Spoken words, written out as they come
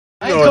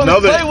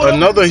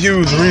another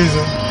huge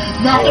reason.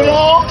 Not at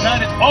all.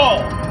 Not at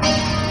all.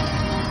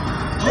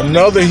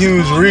 Another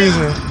huge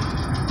reason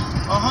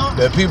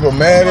that people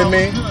mad at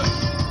me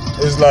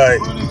is like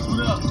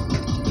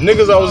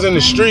niggas I was in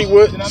the street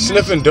with,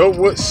 sniffing dope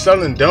with,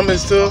 selling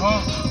dummies to,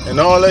 and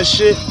all that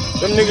shit.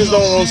 Them niggas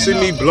don't want to see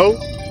me blow.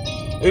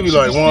 They be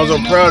like, "Ones,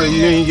 I'm proud of you.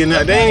 You ain't getting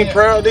high." They ain't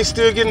proud. They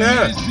still getting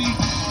high.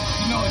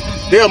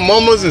 Their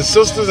mamas and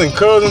sisters and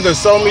cousins that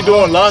saw me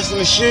doing lots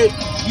and shit,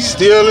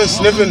 stealing,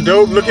 sniffing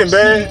dope, looking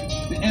bad.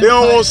 They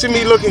don't want to see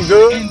me looking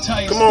good.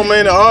 Come on,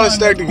 man. The odds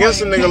stacked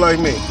against a nigga like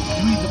me.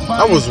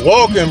 I was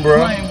walking,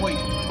 bro.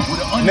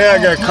 Now I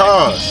got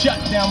cars.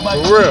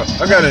 For real.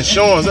 I got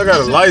insurance. I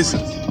got a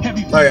license.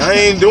 Like, I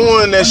ain't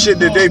doing that shit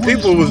that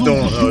people was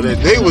doing, or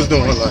that they was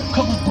doing.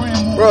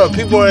 Like, bro,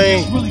 people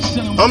ain't.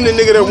 I'm the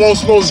nigga that wasn't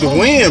supposed to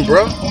win,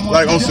 bro.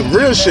 Like, on some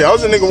real shit. I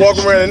was a nigga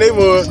walking around the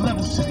neighborhood,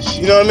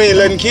 you know what I mean,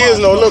 letting kids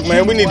know, look,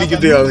 man, we need to get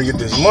there and get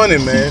this money,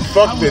 man.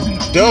 Fuck the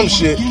dumb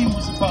shit.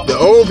 The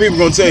old people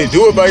gonna tell you,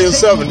 do it by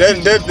yourself, and that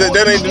ain't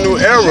the new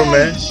era,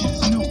 man.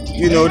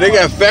 You know, they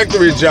got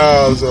factory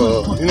jobs,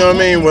 or, you know what I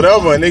mean,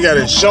 whatever, and they got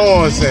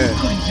insurance, and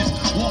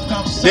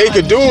they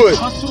could do it.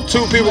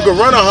 Two people could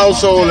run a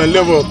household and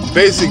live a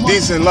basic,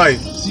 decent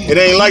life. It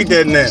ain't like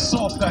that now.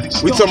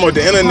 We talking about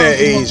the internet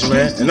age,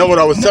 man. And that's what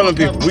I was telling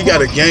people. We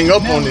gotta gang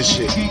up on this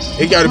shit.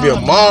 It gotta be a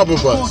mob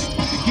of us,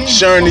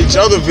 sharing each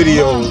other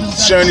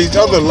videos, sharing each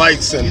other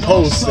likes and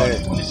posts,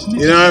 and,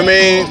 you know what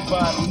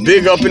I mean?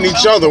 Big up in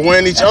each other,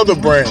 wearing each other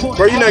brands.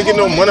 Bro, you not getting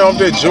no money off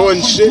that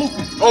Jordan shit.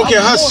 I don't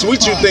care how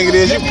sweet you think it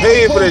is, you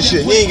paid for that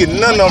shit. You ain't getting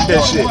nothing off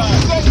that shit.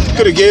 You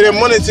could've gave that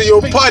money to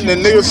your partner,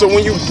 nigga, so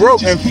when you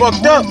broke and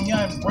fucked up,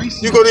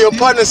 you go to your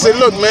partner and say,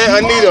 look, man,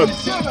 I need a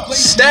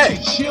stack,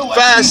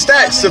 5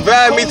 stacks,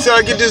 survive me till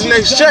I get this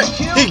next check.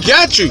 He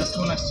got you.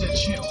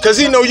 Cause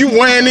he know you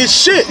wearing this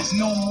shit.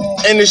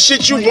 And the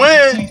shit you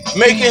wearing,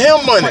 making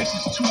him money.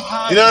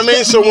 You know what I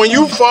mean? So when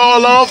you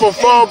fall off or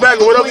fall back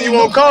or whatever you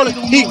want to call it,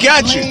 he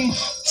got you.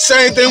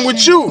 Same thing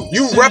with you.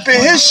 You repping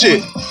his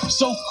shit.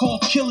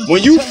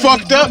 When you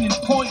fucked up,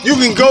 you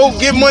can go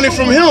get money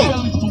from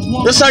him.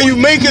 That's how you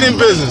make it in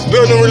business,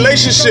 building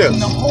relationships.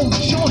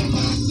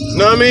 You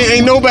know what I mean?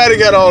 Ain't nobody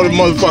got all the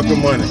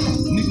motherfucking money.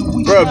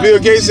 Bro, Bill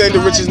Gates ain't the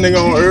richest nigga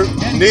on earth.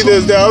 Neither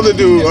is that other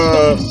dude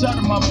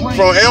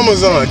from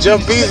Amazon,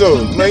 Jeff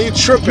Bezos. Man, you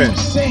tripping.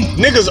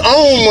 Niggas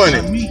own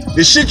money.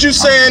 The shit you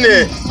saying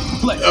that,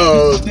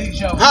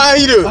 how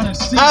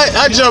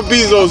Jeff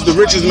Bezos the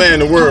richest man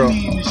in the world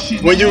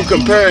when you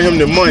compare him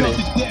to money?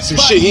 Some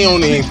shit he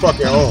don't even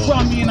fucking own.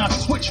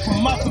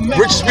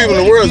 Richest people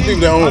in the world is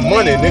people that own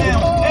money, nigga.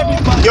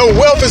 Your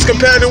wealth is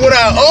compared to what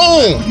I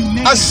own.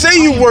 I say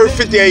you worth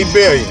 58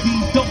 billion.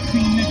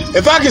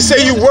 If I can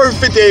say you worth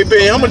 58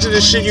 billion, how much of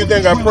this shit you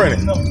think I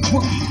printed?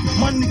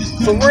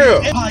 For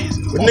real.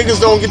 But niggas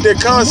don't get that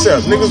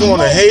concept. Niggas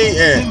want to hate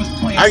and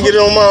I get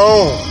it on my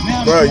own.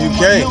 Bro, you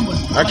can't.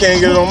 I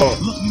can't get it on my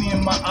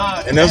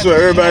own. And that's what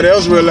everybody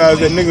else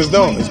realized that niggas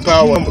don't. It's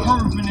power.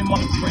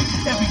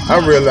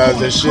 I realized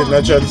that shit and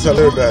I tried to tell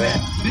everybody.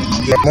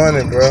 Get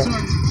money, bro.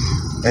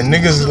 And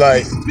niggas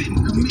like,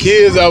 the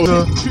kids out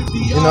there,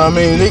 you know what I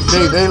mean?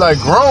 They like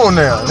grown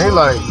now. And they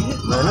like,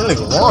 man, that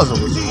nigga Wanza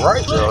was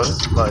right, yo.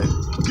 It's like,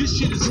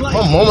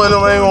 my mama and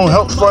them ain't gonna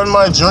help fund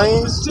my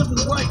dreams.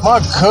 My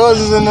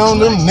cousins and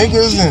them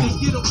niggas and,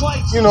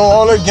 you know,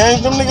 all that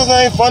gang, them niggas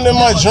ain't funding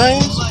my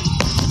dreams.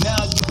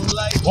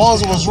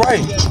 Wanza was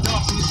right.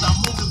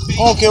 I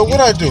don't care what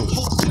I do.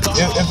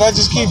 If I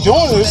just keep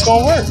doing it, it's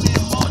gonna work.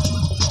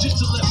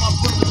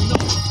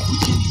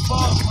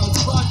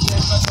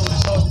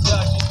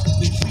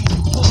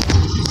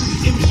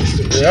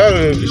 Get out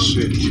of this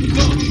shit.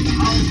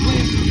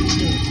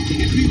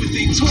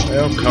 Hey,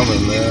 I'm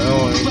coming, man. I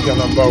don't ain't care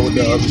nothing about with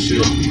that other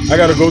shit. I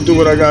gotta go through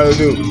what I gotta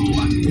do.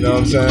 You know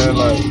what I'm saying?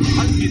 Like,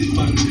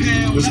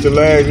 it's the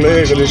leg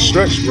of this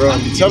stretch, bro.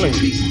 I'm telling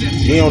you.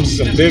 We on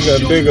some bigger.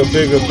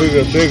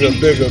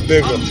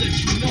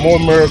 More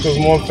miracles,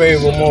 more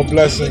favor, more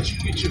blessings.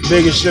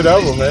 Biggest shit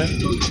ever, man.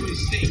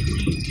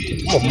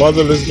 I'm a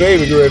motherless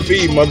baby. Girl,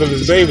 feed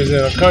motherless babies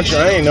in a country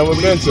I ain't never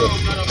been to.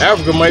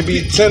 Africa might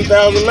be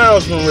 10,000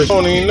 miles from rich. I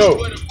don't even know.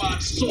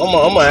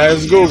 I'm gonna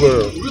ask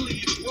Google.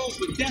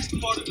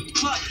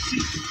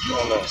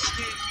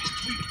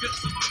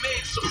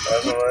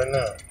 That's all right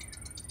now.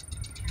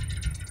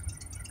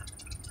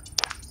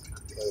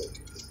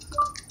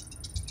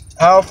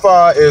 How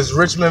far is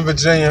Richmond,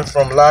 Virginia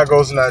from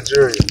Lagos,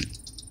 Nigeria?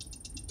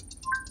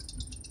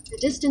 The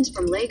distance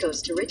from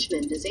Lagos to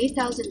Richmond is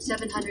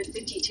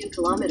 8,752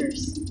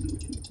 kilometers.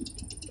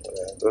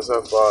 Yeah, that's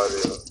how far it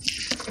is.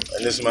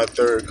 And this is my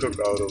 3rd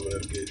cookout over there,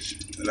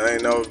 bitch. And I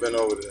ain't never been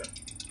over there.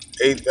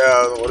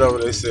 8,000, whatever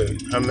they say.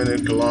 How many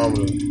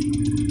kilometers?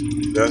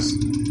 That's,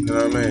 you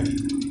know what I mean?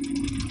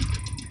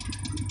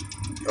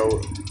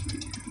 Oh,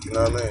 you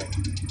know what I mean?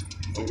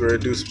 I'm gonna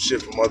do some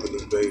shit for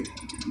motherless baby.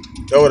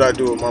 That's what I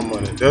do with my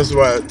money. That's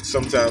why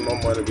sometimes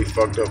my money be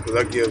fucked up, because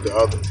I give to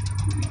others.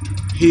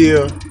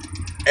 Here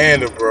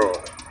and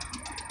abroad.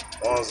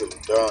 Ones are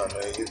done,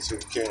 man. You too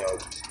king of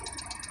this.